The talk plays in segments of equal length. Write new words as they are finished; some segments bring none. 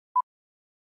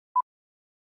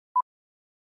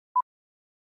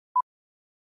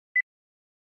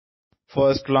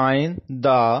First line,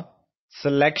 the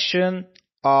selection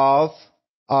of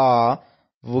a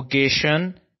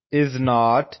vocation is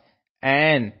not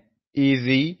an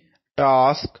easy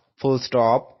task, full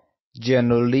stop.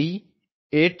 Generally,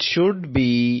 it should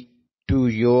be to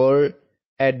your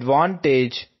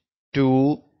advantage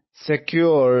to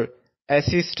secure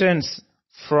assistance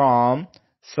from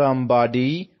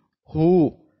somebody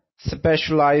who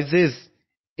specializes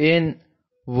in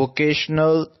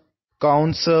vocational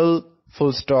counsel,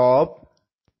 full stop.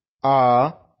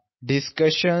 A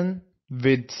discussion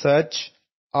with such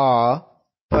a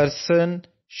person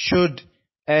should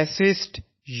assist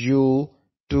you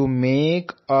to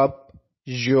make up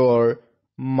your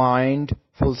mind,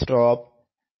 full stop.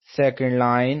 Second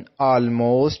line,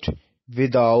 almost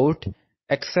without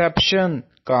exception,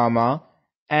 comma,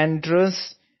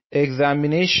 entrance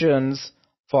examinations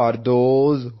for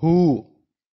those who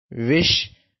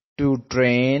wish to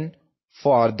train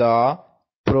for the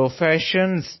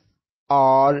professions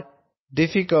are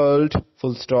difficult,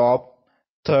 full stop.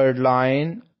 Third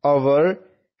line, our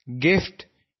gift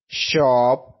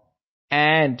shop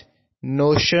and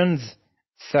notions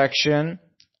section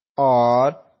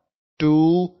are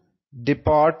two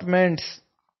departments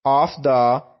of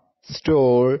the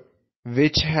store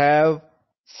which have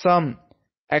some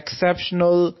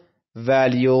exceptional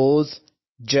values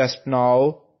just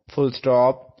now, full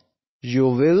stop. You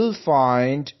will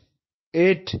find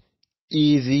it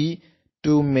easy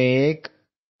to make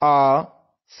a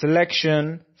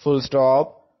selection, full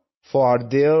stop, for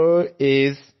there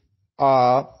is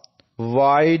a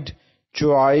wide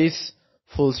choice,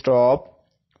 full stop.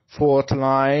 Fourth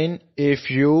line, if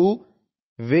you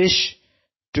wish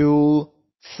to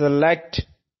select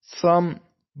some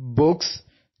books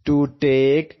to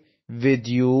take with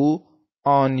you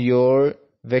on your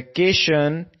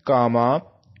vacation, comma,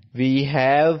 we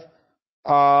have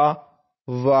a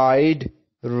wide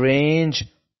range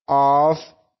of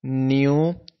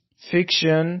new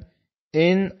fiction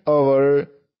in our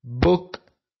book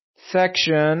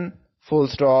section, full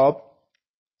stop.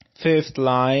 Fifth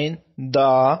line,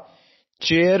 the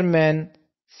chairman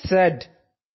said,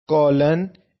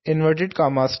 colon, inverted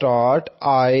comma start,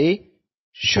 I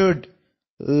should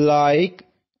like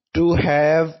to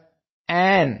have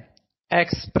an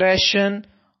expression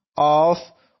of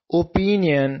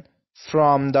opinion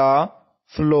from the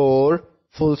floor,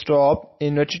 full stop,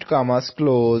 inverted commas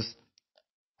close.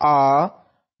 A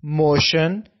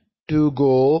motion to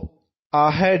go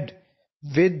ahead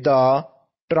with the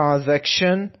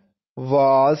transaction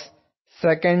was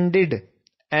seconded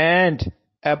and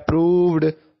approved,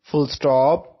 full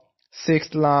stop.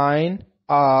 Sixth line,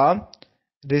 a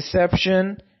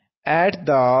reception at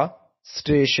the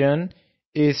station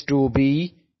is to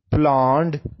be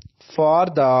planned for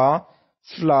the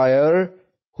flyer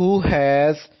who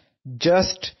has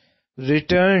just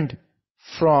returned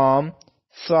from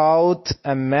South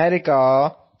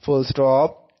America, full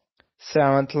stop.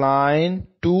 Seventh line,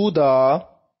 to the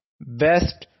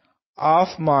best of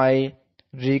my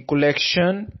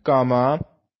recollection, comma,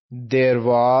 there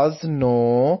was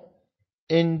no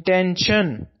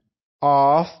intention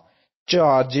of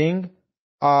charging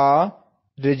a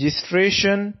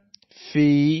registration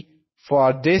fee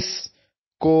for this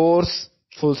course,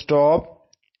 full stop.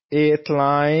 Eighth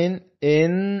line,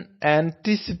 in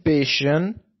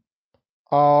anticipation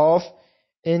of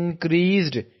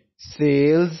increased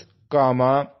sales,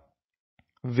 comma,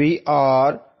 we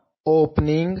are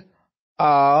opening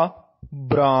a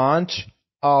branch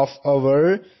of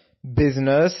our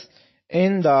business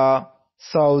in the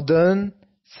southern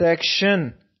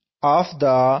section of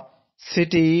the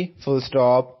city, full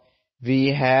stop.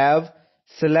 We have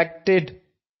selected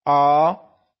a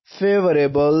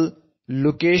favorable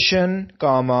location,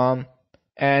 comma,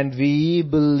 and we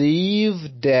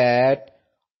believe that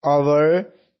our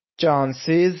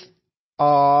chances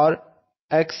are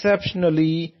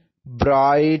exceptionally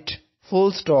bright,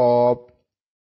 full stop.